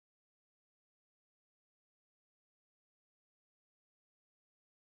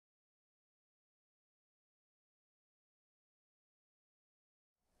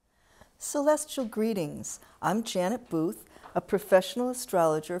Celestial greetings. I'm Janet Booth, a professional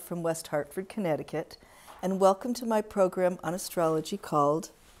astrologer from West Hartford, Connecticut, and welcome to my program on astrology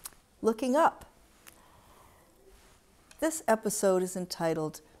called Looking Up. This episode is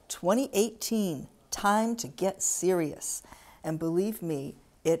entitled 2018, Time to Get Serious. And believe me,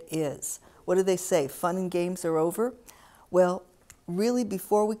 it is. What do they say? Fun and games are over? Well, really,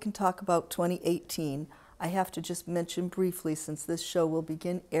 before we can talk about 2018, I have to just mention briefly, since this show will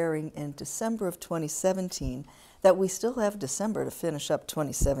begin airing in December of 2017, that we still have December to finish up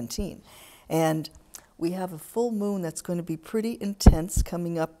 2017. And we have a full moon that's going to be pretty intense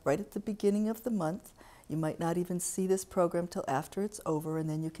coming up right at the beginning of the month. You might not even see this program till after it's over, and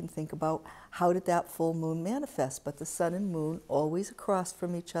then you can think about how did that full moon manifest. But the sun and moon, always across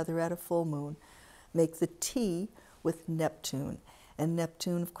from each other at a full moon, make the T with Neptune. And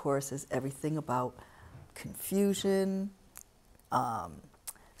Neptune, of course, is everything about confusion,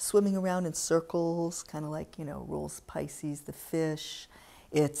 swimming around in circles, kind of like, rules Pisces, the fish.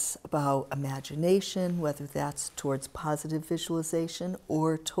 It's about imagination, whether that's towards positive visualization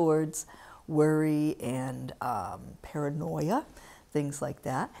or towards worry and paranoia, things like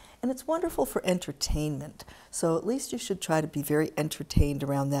that. And it's wonderful for entertainment. So at least you should try to be very entertained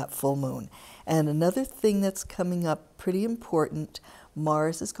around that full moon. And another thing that's coming up pretty important,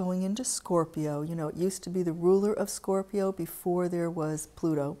 Mars is going into Scorpio. It used to be the ruler of Scorpio before there was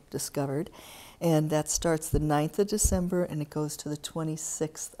Pluto discovered. And that starts the 9th of December and it goes to the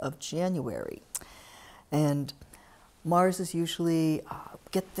 26th of January. And Mars is usually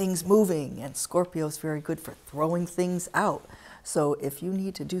get things moving, and Scorpio is very good for throwing things out. So if you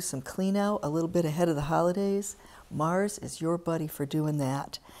need to do some clean out a little bit ahead of the holidays, Mars is your buddy for doing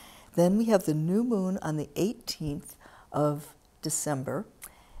that. Then we have the new moon on the 18th of December,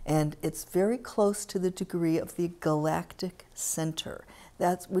 and it's very close to the degree of the galactic center.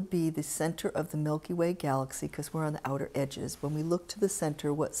 That would be the center of the Milky Way galaxy, because we're on the outer edges. When we look to the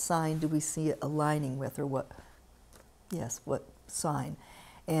center, what sign do we see it aligning with, or what sign?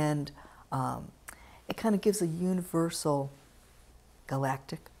 And it kind of gives a universal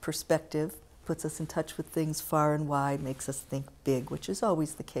galactic perspective, puts us in touch with things far and wide, makes us think big, which is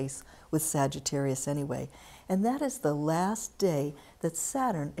always the case with Sagittarius anyway. And that is the last day that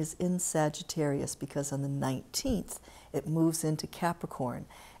Saturn is in Sagittarius, because on the 19th it moves into Capricorn.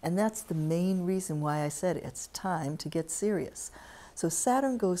 And that's the main reason why I said it's time to get serious. So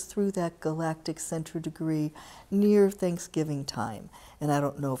Saturn goes through that galactic center degree near Thanksgiving time. And I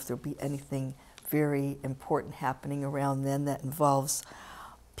don't know if there'll be anything very important happening around then that involves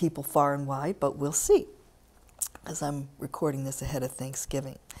people far and wide, but we'll see, as I'm recording this ahead of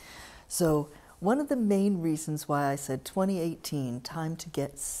Thanksgiving. So one of the main reasons why I said 2018, time to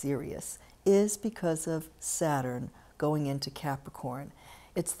get serious, is because of Saturn going into Capricorn.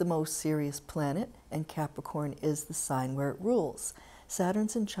 It's the most serious planet, and Capricorn is the sign where it rules.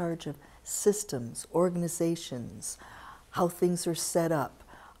 Saturn's in charge of systems, organizations, how things are set up,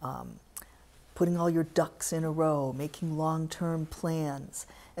 putting all your ducks in a row, making long-term plans.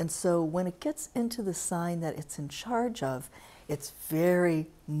 And so when it gets into the sign that it's in charge of, it's very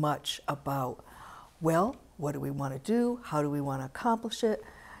much about, well, what do we want to do? How do we want to accomplish it?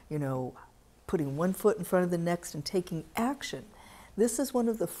 Putting one foot in front of the next and taking action. This is one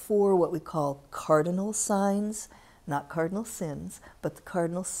of the 4 what we call cardinal signs, not cardinal sins, but the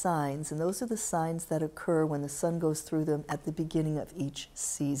cardinal signs. And those are the signs that occur when the sun goes through them at the beginning of each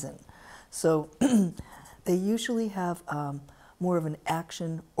season. So they usually have more of an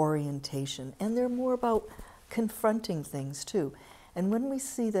action orientation, and they're more about confronting things too. And when we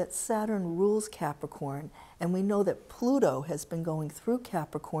see that Saturn rules Capricorn, and we know that Pluto has been going through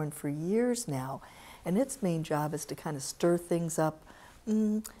Capricorn for years now, and its main job is to kind of stir things up,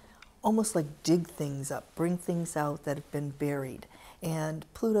 almost like dig things up, bring things out that have been buried. And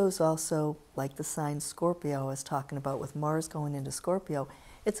Pluto's also, like the sign Scorpio I was talking about with Mars going into Scorpio,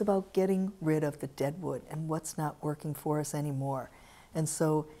 it's about getting rid of the dead wood and what's not working for us anymore. And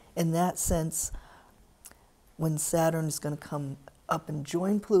so in that sense, when Saturn is going to come up and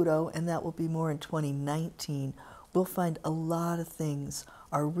join Pluto, and that will be more in 2019, we'll find a lot of things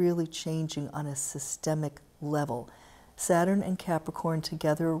are really changing on a systemic level. Saturn and Capricorn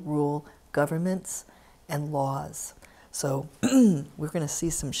together rule governments and laws. So we're going to see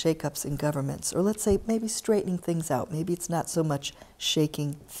some shakeups in governments, or let's say maybe straightening things out. Maybe it's not so much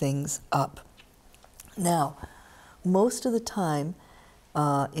shaking things up. Now, most of the time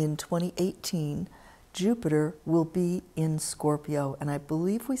in 2018, Jupiter will be in Scorpio, and I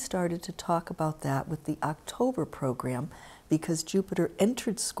believe we started to talk about that with the October program, because Jupiter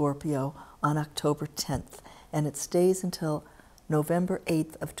entered Scorpio on October 10th, and it stays until November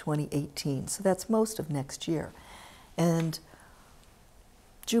 8th of 2018. So that's most of next year. And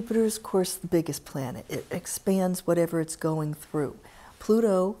Jupiter is, of course, the biggest planet. It expands whatever it's going through.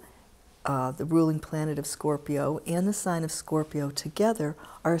 Pluto, the ruling planet of Scorpio, and the sign of Scorpio together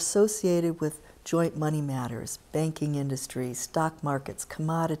are associated with joint money matters, banking industry, stock markets,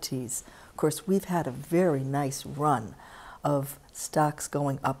 commodities. Of course, we've had a very nice run of stocks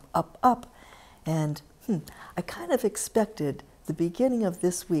going up, up, up. And I kind of expected the beginning of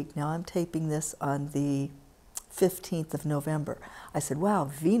this week, now I'm taping this on the 15th of November. I said, wow,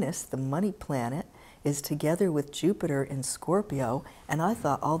 Venus, the money planet, is together with Jupiter in Scorpio, and I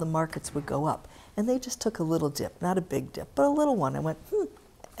thought all the markets would go up. And they just took a little dip, not a big dip, but a little one. I went,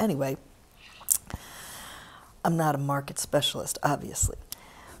 Anyway, I'm not a market specialist, obviously.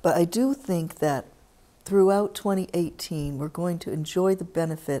 But I do think that throughout 2018, we're going to enjoy the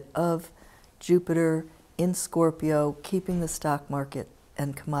benefit of Jupiter in Scorpio, keeping the stock market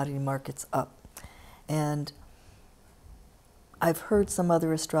and commodity markets up. And I've heard some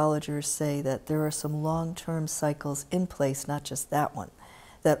other astrologers say that there are some long-term cycles in place, not just that one,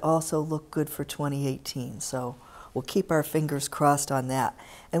 that also look good for 2018. So we'll keep our fingers crossed on that.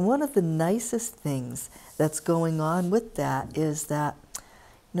 And one of the nicest things that's going on with that is that,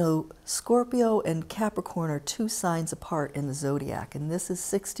 Scorpio and Capricorn are 2 signs apart in the zodiac, and this is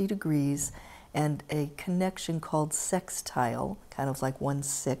 60 degrees and a connection called sextile, kind of like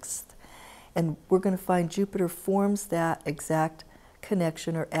 1/6. And we're going to find Jupiter forms that exact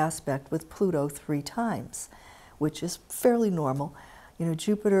connection or aspect with Pluto 3 times, which is fairly normal.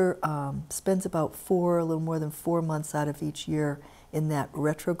 Jupiter spends about a little more than 4 months out of each year in that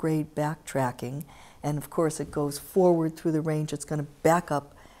retrograde backtracking. And of course, it goes forward through the range. It's going to back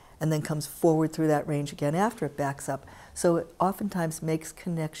up and then comes forward through that range again after it backs up. So it oftentimes makes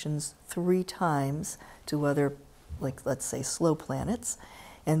connections 3 times to other, like, let's say, slow planets.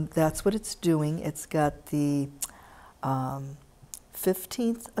 And that's what it's doing. It's got the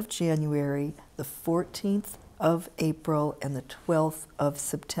 15th of January, the 14th of April, and the 12th of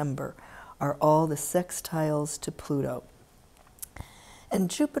September are all the sextiles to Pluto. And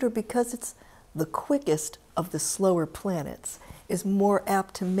Jupiter, because it's the quickest of the slower planets, is more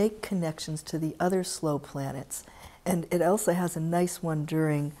apt to make connections to the other slow planets. And it also has a nice one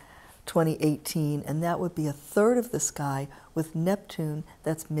during 2018, and that would be a third of the sky with Neptune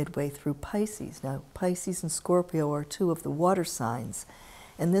that's midway through Pisces. Now, Pisces and Scorpio are 2 of the water signs,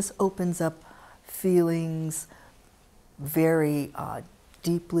 and this opens up feelings very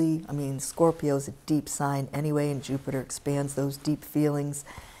deeply. I mean, Scorpio's a deep sign anyway, and Jupiter expands those deep feelings,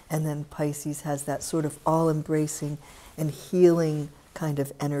 and then Pisces has that sort of all-embracing and healing kind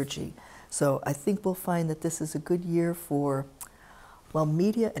of energy. So I think we'll find that this is a good year for, well,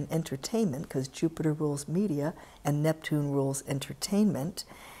 media and entertainment, because Jupiter rules media and Neptune rules entertainment.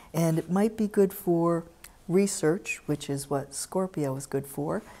 And it might be good for research, which is what Scorpio is good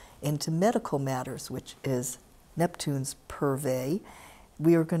for, into medical matters, which is Neptune's purvey.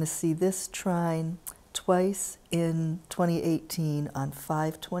 We are going to see this trine twice in 2018 on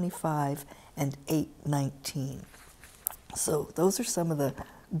 5/25 and 8/19. So those are some of the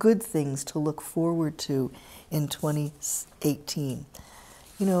good things to look forward to in 2018.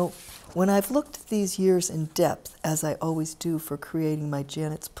 When I've looked at these years in depth, as I always do for creating my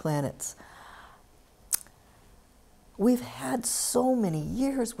Janet's Planets, we've had so many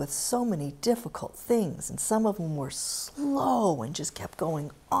years with so many difficult things, and some of them were slow and just kept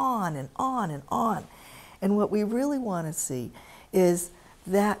going on and on and on. And what we really want to see is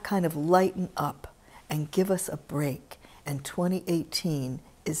that kind of lighten up and give us a break. And 2018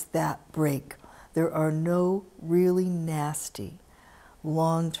 is that break. There are no really nasty,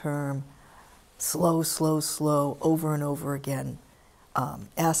 long-term, slow, over and over again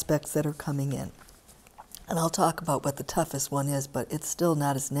aspects that are coming in. And I'll talk about what the toughest one is, but it's still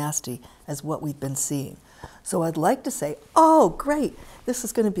not as nasty as what we've been seeing. So I'd like to say, oh, great, this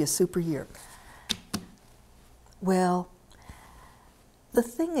is going to be a super year. Well, the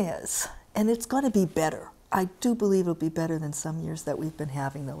thing is, and it's going to be better. I do believe it'll be better than some years that we've been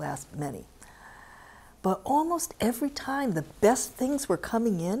having the last many. But almost every time the best things were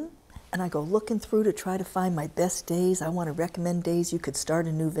coming in, and I go looking through to try to find my best days. I want to recommend days you could start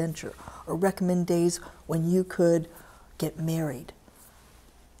a new venture, or recommend days when you could get married.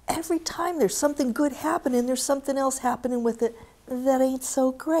 Every time there's something good happening, there's something else happening with it that ain't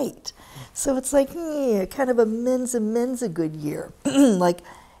so great. So it's like, kind of a men's a good year. Like,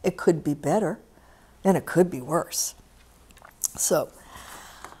 it could be better, and it could be worse. So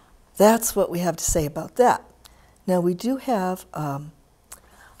that's what we have to say about that. Now, we do have a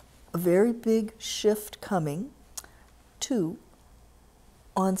very big shift coming, 2,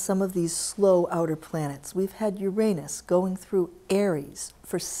 on some of these slow outer planets. We've had Uranus going through Aries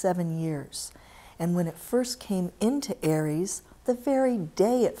for 7 years. And when it first came into Aries, the very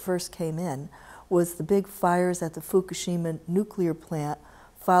day it first came in was the big fires at the Fukushima nuclear plant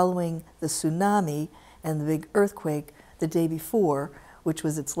following the tsunami and the big earthquake the day before, which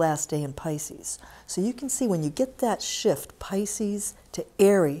was its last day in Pisces. So you can see when you get that shift, Pisces to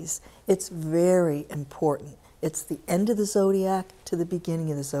Aries, it's very important. It's the end of the zodiac to the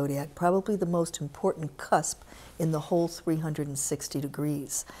beginning of the zodiac, probably the most important cusp in the whole 360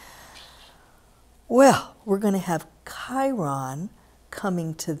 degrees. Well, we're going to have Chiron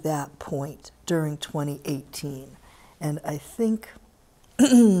coming to that point during 2018. And I think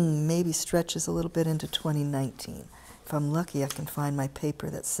maybe stretches a little bit into 2019. If I'm lucky, I can find my paper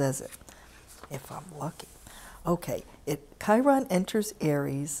that says it. If I'm lucky. Okay, Chiron enters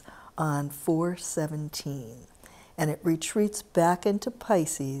Aries on 4/17, and it retreats back into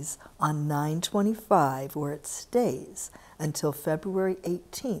Pisces on 9/25, where it stays until February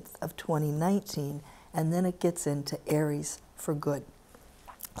 18th of 2019, and then it gets into Aries for good.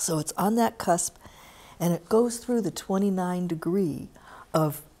 So it's on that cusp, and it goes through the 29 degree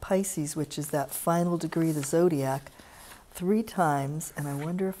of Pisces, which is that final degree of the zodiac, 3 times, and I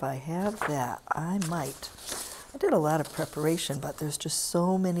wonder if I have that. I might. I did a lot of preparation, but there's just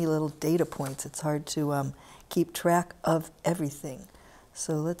so many little data points. It's hard to keep track of everything.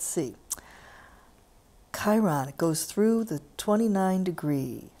 So let's see. Chiron, it goes through the 29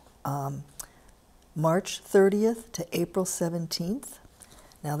 degree, March 30th to April 17th.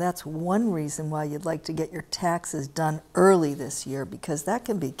 Now that's one reason why you'd like to get your taxes done early this year, because that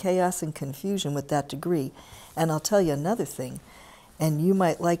can be chaos and confusion with that degree. And I'll tell you another thing, and you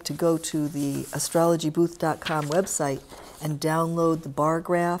might like to go to the astrologybooth.com website and download the bar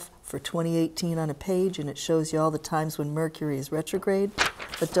graph for 2018 on a page, and it shows you all the times when Mercury is retrograde.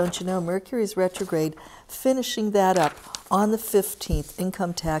 But don't you know, Mercury is retrograde, finishing that up on the 15th,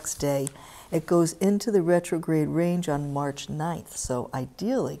 income tax day. It goes into the retrograde range on March 9th, so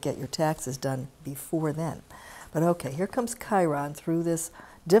ideally get your taxes done before then. But okay, here comes Chiron through this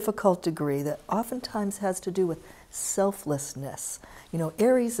difficult degree that oftentimes has to do with selflessness. You know,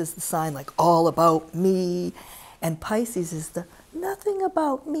 Aries is the sign like all about me, and Pisces is the nothing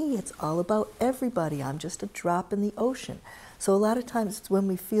about me, it's all about everybody. I'm just a drop in the ocean. So a lot of times it's when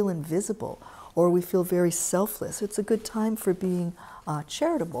we feel invisible or we feel very selfless. It's a good time for being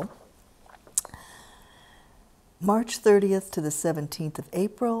charitable. March 30th to the 17th of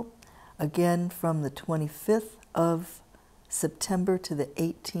April, again from the 25th of September to the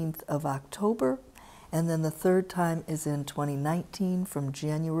 18th of October, and then the third time is in 2019 from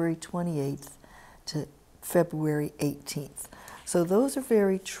January 28th to February 18th. So those are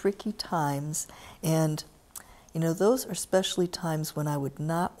very tricky times, and you know, those are especially times when I would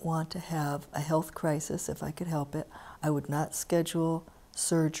not want to have a health crisis if I could help it. I would not schedule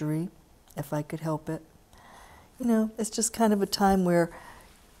surgery if I could help it. You know, it's just kind of a time where,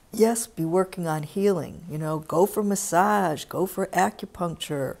 yes, be working on healing. You know, go for massage, go for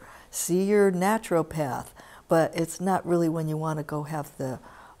acupuncture, see your naturopath. But it's not really when you want to go have the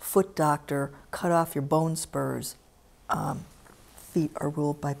foot doctor cut off your bone spurs. Feet are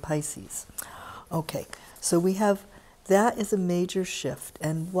ruled by Pisces. Okay, so we have, that is a major shift.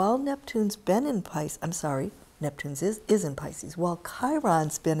 And while Neptune's been in Pisces, I'm sorry, Neptune's is in Pisces. While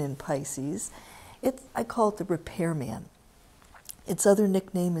Chiron's been in Pisces, I call it the repairman. Its other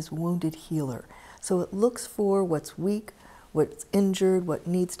nickname is wounded healer. So it looks for what's weak, what's injured, what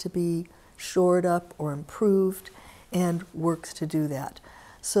needs to be shored up or improved, and works to do that.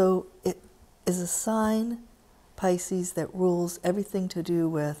 So it is a sign, Pisces, that rules everything to do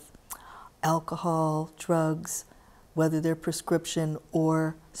with alcohol, drugs, whether they're prescription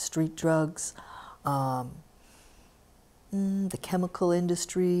or street drugs, the chemical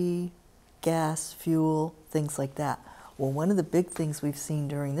industry, gas, fuel, things like that. Well, one of the big things we've seen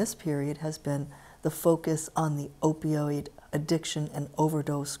during this period has been the focus on the opioid addiction and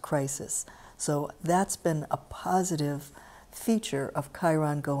overdose crisis. So that's been a positive feature of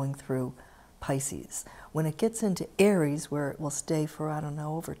Chiron going through Pisces. When it gets into Aries, where it will stay for, I don't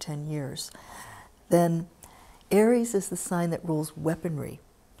know, over 10 years, then Aries is the sign that rules weaponry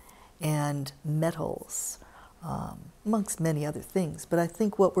and metals, amongst many other things. But I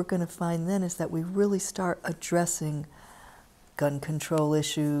think what we're going to find then is that we really start addressing gun control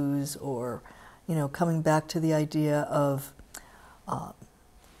issues, or, you know, coming back to the idea of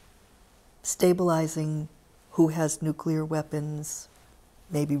stabilizing who has nuclear weapons,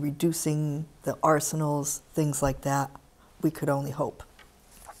 maybe reducing the arsenals, things like that. We could only hope.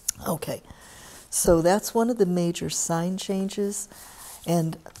 Okay, so that's one of the major sign changes.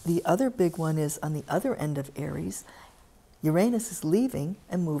 And the other big one is on the other end of Aries, Uranus is leaving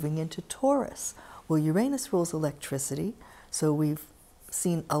and moving into Taurus. Well, Uranus rules electricity, so we've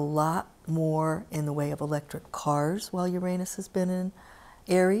seen a lot more in the way of electric cars while Uranus has been in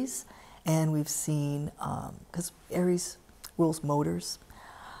Aries. And we've seen, because Aries rules motors,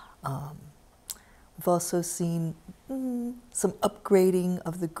 we've also seen some upgrading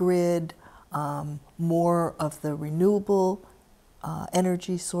of the grid, more of the renewable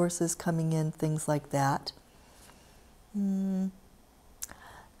energy sources coming in, things like that. Been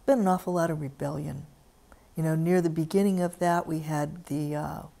an awful lot of rebellion. You know, near the beginning of that, we had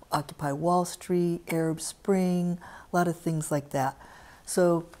the Occupy Wall Street, Arab Spring, a lot of things like that.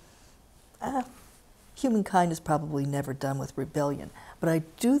 So humankind is probably never done with rebellion. But I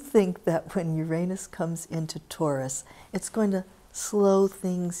do think that when Uranus comes into Taurus, it's going to slow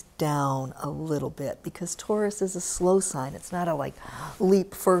things down a little bit, because Taurus is a slow sign. It's not a like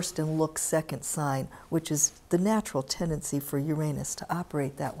leap first and look second sign, which is the natural tendency for Uranus to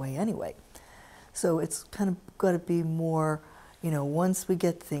operate that way anyway. So it's kind of got to be more, you know, once we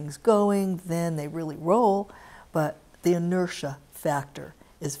get things going, then they really roll, but the inertia factor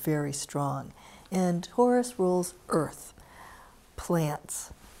is very strong. And Taurus rules earth,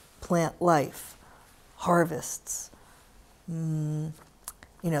 plants, plant life, harvests, you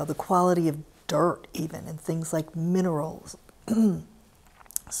know, the quality of dirt even, and things like minerals.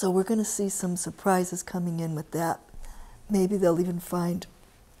 So we're going to see some surprises coming in with that. Maybe they'll even find,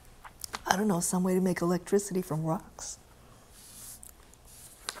 I don't know, some way to make electricity from rocks.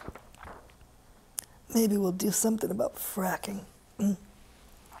 Maybe we'll do something about fracking. It's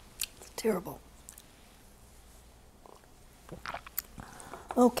terrible.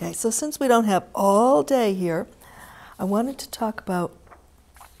 Okay, so since we don't have all day here, I wanted to talk about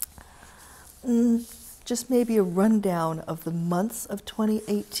just maybe a rundown of the months of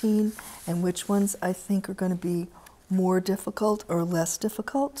 2018 and which ones I think are going to be more difficult or less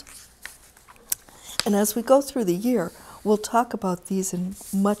difficult. And as we go through the year, we'll talk about these in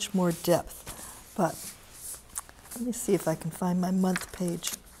much more depth. But let me see if I can find my month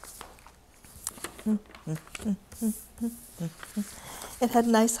page. It had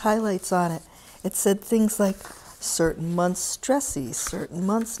nice highlights on it. It said things like certain months stressy, certain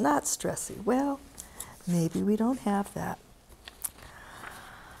months not stressy. Well, maybe we don't have that.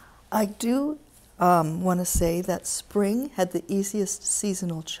 I do want to say that spring had the easiest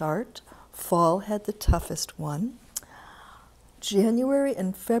seasonal chart. Fall had the toughest one. January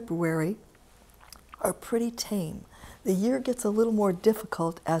and February are pretty tame. The year gets a little more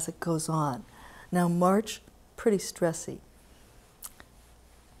difficult as it goes on. Now March, pretty stressy.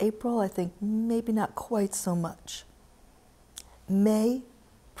 April, I think maybe not quite so much. May,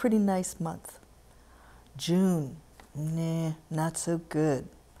 pretty nice month. June, nah, not so good.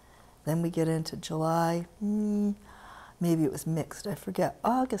 Then we get into July, maybe it was mixed, I forget.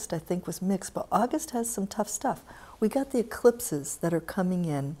 August, I think, was mixed, but August has some tough stuff. We got the eclipses that are coming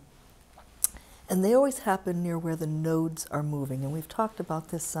in, and they always happen near where the nodes are moving, and we've talked about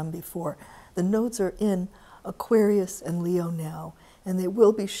this some before. The nodes are in Aquarius and Leo now, and they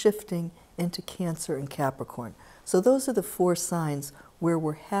will be shifting into Cancer and Capricorn. So those are the 4 signs where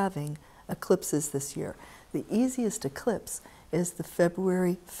we're having eclipses this year. The easiest eclipse is the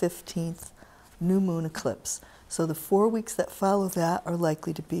February 15th new moon eclipse. So the 4 weeks that follow that are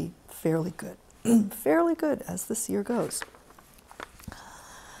likely to be fairly good. Fairly good as this year goes.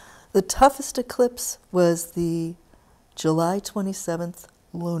 The toughest eclipse was the July 27th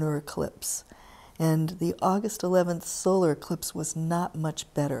lunar eclipse. And the August 11th solar eclipse was not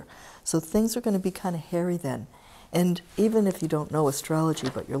much better. So things are going to be kind of hairy then. And even if you don't know astrology,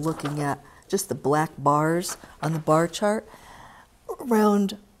 but you're looking at just the black bars on the bar chart,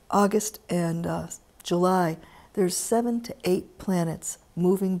 around August and July, there's 7 to 8 planets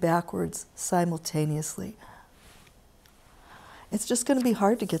moving backwards simultaneously. It's just going to be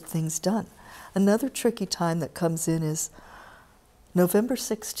hard to get things done. Another tricky time that comes in is November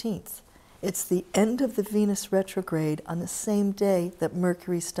 16th. It's the end of the Venus retrograde on the same day that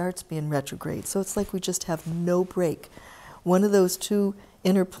Mercury starts being retrograde. So it's like we just have no break. One of those 2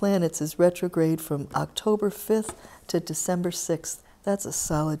 inner planets is retrograde from October 5th to December 6th. That's a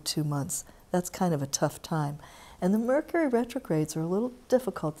solid 2 months. That's kind of a tough time. And the Mercury retrogrades are a little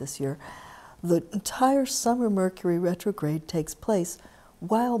difficult this year. The entire summer Mercury retrograde takes place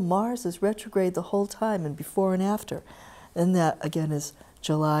while Mars is retrograde the whole time and before and after. And that, again, is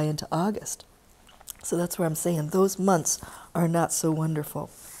July into August. So that's where I'm saying those months are not so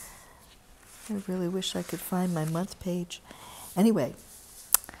wonderful. I really wish I could find my month page.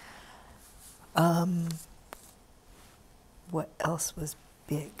 what else was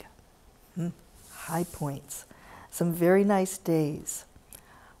big? High points. Some very nice days.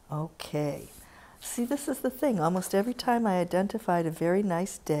 Okay. See, this is the thing. Almost every time I identified a very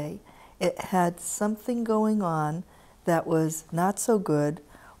nice day, it had something going on that was not so good,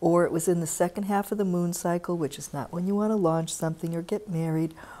 or it was in the second half of the moon cycle, which is not when you want to launch something or get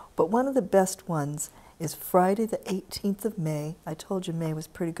married. But one of the best ones is Friday the 18th of May. I told you May was a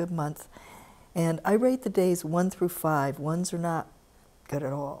pretty good month. And I rate the days 1 through 5. 1s are not good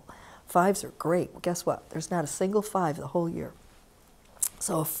at all. 5s are great. Well, guess what? There's not a single 5 the whole year.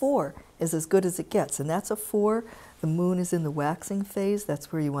 So a 4 is as good as it gets, and that's a 4. The moon is in the waxing phase.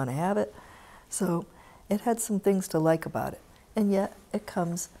 That's where you want to have it. So it had some things to like about it, and yet it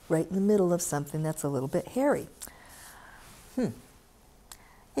comes right in the middle of something that's a little bit hairy.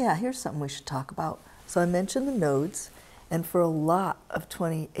 Yeah, here's something we should talk about. So I mentioned the nodes, and for a lot of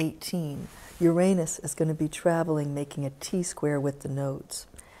 2018, Uranus is going to be traveling, making a T-square with the nodes.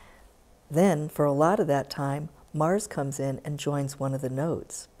 Then, for a lot of that time, Mars comes in and joins one of the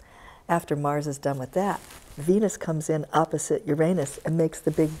nodes. After Mars is done with that, Venus comes in opposite Uranus and makes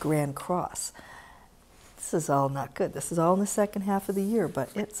the big grand cross. This is all not good. This is all in the second half of the year, but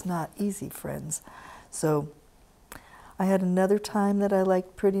it's not easy, friends. So I had another time that I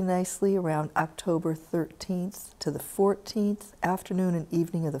liked pretty nicely around October 13th to the 14th, afternoon and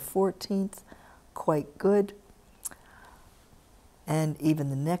evening of the 14th, quite good. And even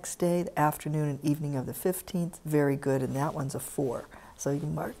the next day, the afternoon and evening of the 15th, very good, and that one's a 4. So you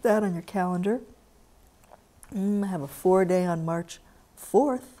can mark that on your calendar. I have a 4-day on March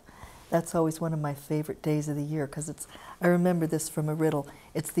 4th. That's always one of my favorite days of the year because I remember this from a riddle.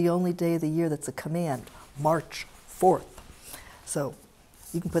 It's the only day of the year that's a command, March 4th. So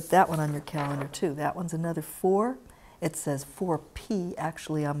you can put that one on your calendar too. That one's another 4. It says 4P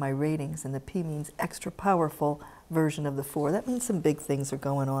actually on my ratings, and the P means extra powerful version of the 4. That means some big things are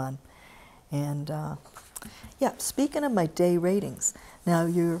going on. And yeah, speaking of my day ratings, now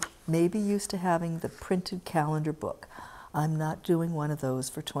you're maybe used to having the printed calendar book. I'm not doing one of those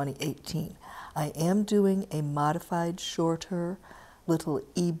for 2018. I am doing a modified, shorter little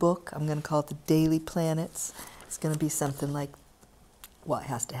e-book. I'm going to call it the Daily Planets. It's going to be something like, well, it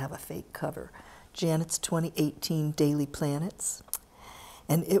has to have a fake cover. Janet's 2018 Daily Planets.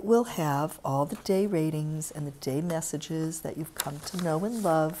 And it will have all the day ratings and the day messages that you've come to know and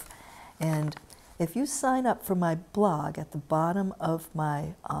love. And if you sign up for my blog at the bottom of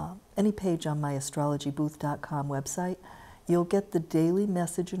my any page on my astrologybooth.com website, you'll get the daily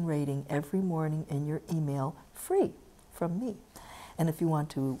message and rating every morning in your email free from me. And if you want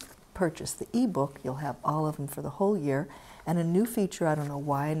to purchase the ebook, you'll have all of them for the whole year. And a new feature, I don't know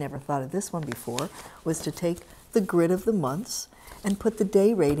why I never thought of this one before, was to take the grid of the months and put the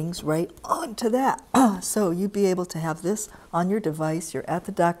day ratings right onto that. So you'd be able to have this on your device. You're at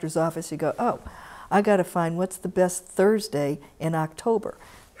the doctor's office, you go, oh, I got to find what's the best Thursday in October.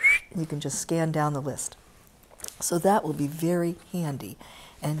 You can just scan down the list. So that will be very handy,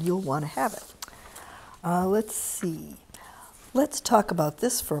 and you'll want to have it. Let's see. Let's talk about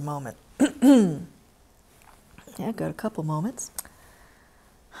this for a moment. Yeah, I've got a couple moments.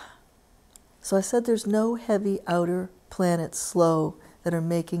 So I said there's no heavy outer planets slow that are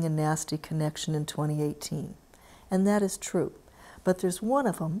making a nasty connection in 2018. And that is true. But there's one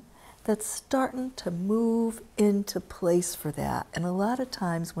of them that's starting to move into place for that. And a lot of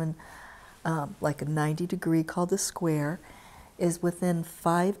times when, like a 90 degree called the square, is within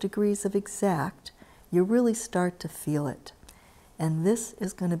 5 degrees of exact, you really start to feel it. And this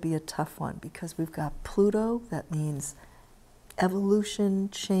is going to be a tough one because we've got Pluto, that means evolution,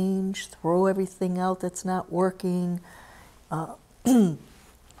 change, throw everything out that's not working,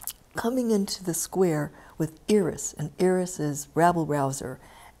 coming into the square with Eris, and Eris is rabble-rouser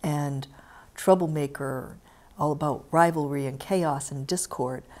and troublemaker, all about rivalry and chaos and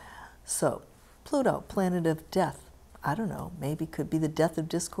discord. So Pluto, planet of death, I don't know, maybe could be the death of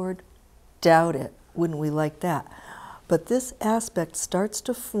discord? Doubt it. Wouldn't we like that? But this aspect starts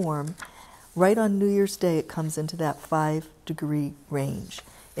to form right on New Year's Day. It comes into that 5 degree range.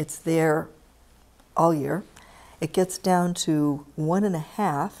 It's there all year. It gets down to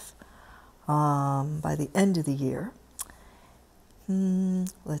 1.5 by the end of the year.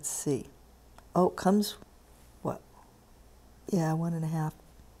 Let's see. Oh, it comes, what? Yeah, 1.5.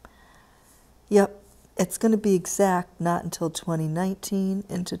 Yep, it's going to be exact not until 2019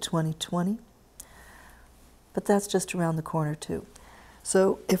 into 2020. But that's just around the corner too.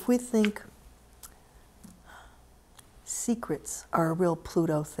 So if we think secrets are a real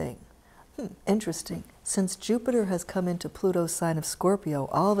Pluto thing, interesting. Since Jupiter has come into Pluto's sign of Scorpio,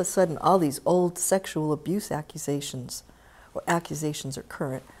 all of a sudden all these old sexual abuse accusations or accusations are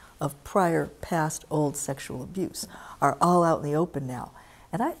current, of prior, past, old sexual abuse are all out in the open now.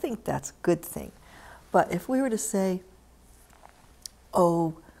 And I think that's a good thing. But if we were to say,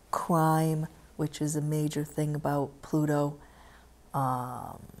 oh, crime, which is a major thing about Pluto,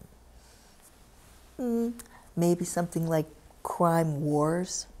 maybe something like crime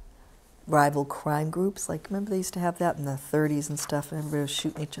wars, rival crime groups. Like, remember they used to have that in the 30s and stuff, and everybody was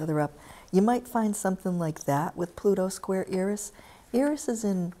shooting each other up. You might find something like that with Pluto square Eris. Eris is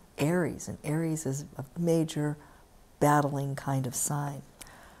in Aries, and Aries is a major battling kind of sign.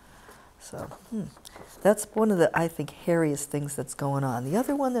 So that's one of the, I think, hairiest things that's going on. The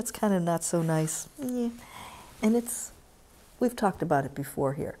other one that's kind of not so nice, and we've talked about it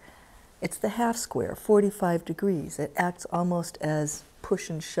before here. It's the half square, 45 degrees. It acts almost as push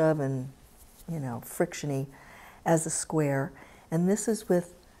and shove and, friction-y as a square. And this is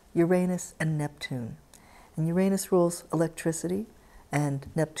with Uranus and Neptune. And Uranus rules electricity, and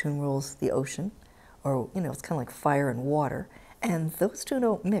Neptune rules the ocean, or, it's kind of like fire and water. And those two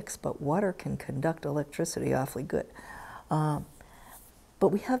don't mix, but water can conduct electricity awfully good. But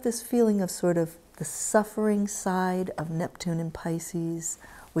we have this feeling of sort of the suffering side of Neptune in Pisces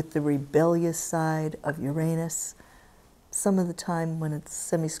with the rebellious side of Uranus. Some of the time when it's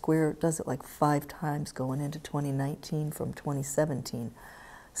semi-square, it does it like 5 times going into 2019 from 2017.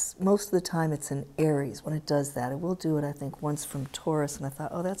 Most of the time it's in Aries when it does that. It will do it, I think, once from Taurus, and I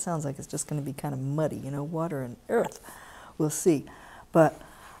thought, oh, that sounds like it's just going to be kind of muddy, water and earth. We'll see. But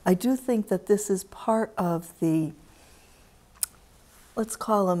I do think that this is part of the, let's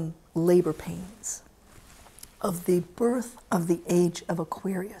call them labor pains, of the birth of the age of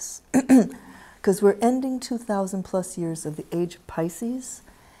Aquarius. Because we're ending 2,000 plus years of the age of Pisces,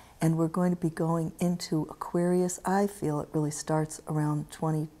 and we're going to be going into Aquarius. I feel it really starts around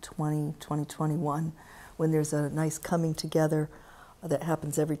 2020, 2021, when there's a nice coming together that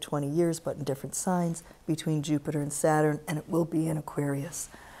happens every 20 years, but in different signs, between Jupiter and Saturn, and it will be in Aquarius.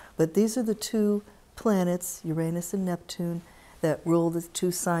 But these are the two planets, Uranus and Neptune, that rule the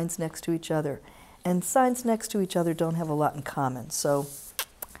two signs next to each other. And signs next to each other don't have a lot in common, so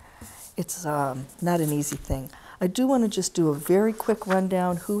it's not an easy thing. I do want to just do a very quick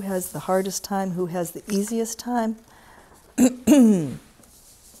rundown. Who has the hardest time? Who has the easiest time?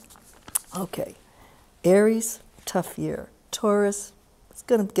 Okay. Aries, tough year. Taurus, it's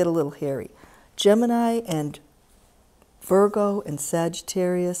going to get a little hairy. Gemini and Virgo and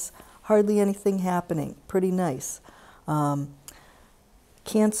Sagittarius, hardly anything happening. Pretty nice.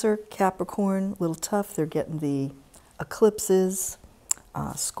 Cancer, Capricorn, a little tough. They're getting the eclipses.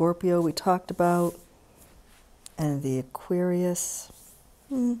 Scorpio, we talked about. And the Aquarius,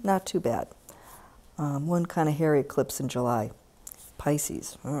 not too bad. One kind of hairy eclipse in July.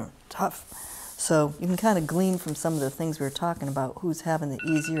 Pisces, tough. So you can kind of glean from some of the things we were talking about who's having the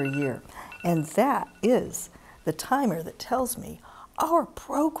easier year. And that is the timer that tells me our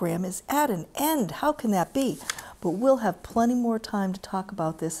program is at an end. How can that be? But we'll have plenty more time to talk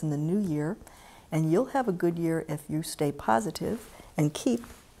about this in the new year. And you'll have a good year if you stay positive and keep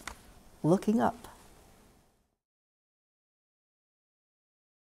looking up.